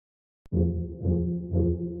Something's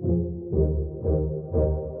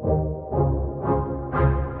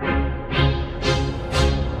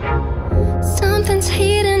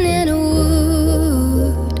hidden in a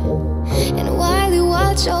wood, and while you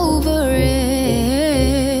watch over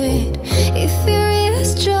it, a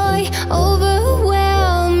furious joy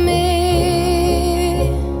overwhelm me.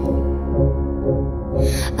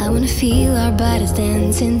 I wanna feel our bodies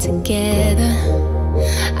dancing together.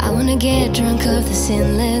 I wanna get drunk off the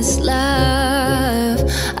sinless love.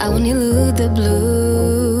 I wanna elude the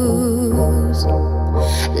blues.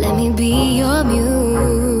 Let me be your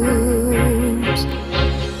muse.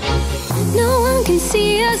 No one can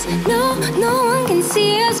see us, no one can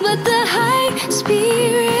see us but the high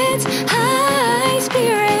spirits, high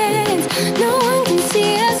spirits. No one can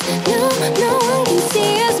see us, no one can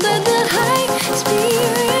see us but the high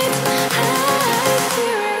spirits, high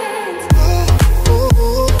spirits.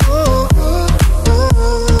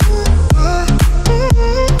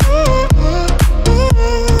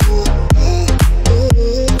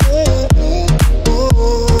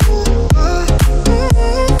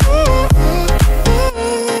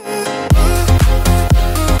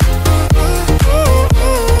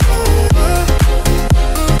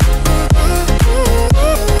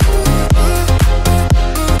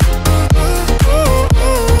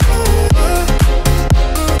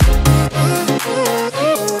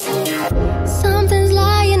 Something's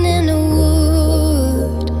lying in the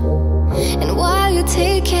wood, and while you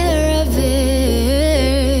take care of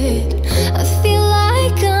it, I feel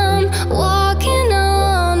like I'm walking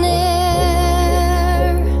on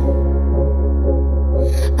air.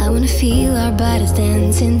 I wanna feel our bodies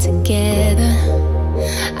dancing together.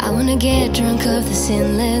 I wanna get drunk off the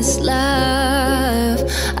sinless love.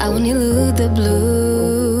 I wanna elude the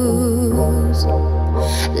blues.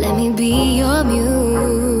 Let me be your muse.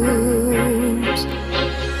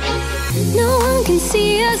 No one can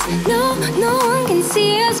see us, no one can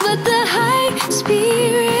see us but the high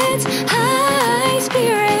spirits, high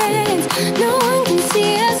spirits. No one can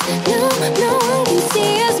see us, no one can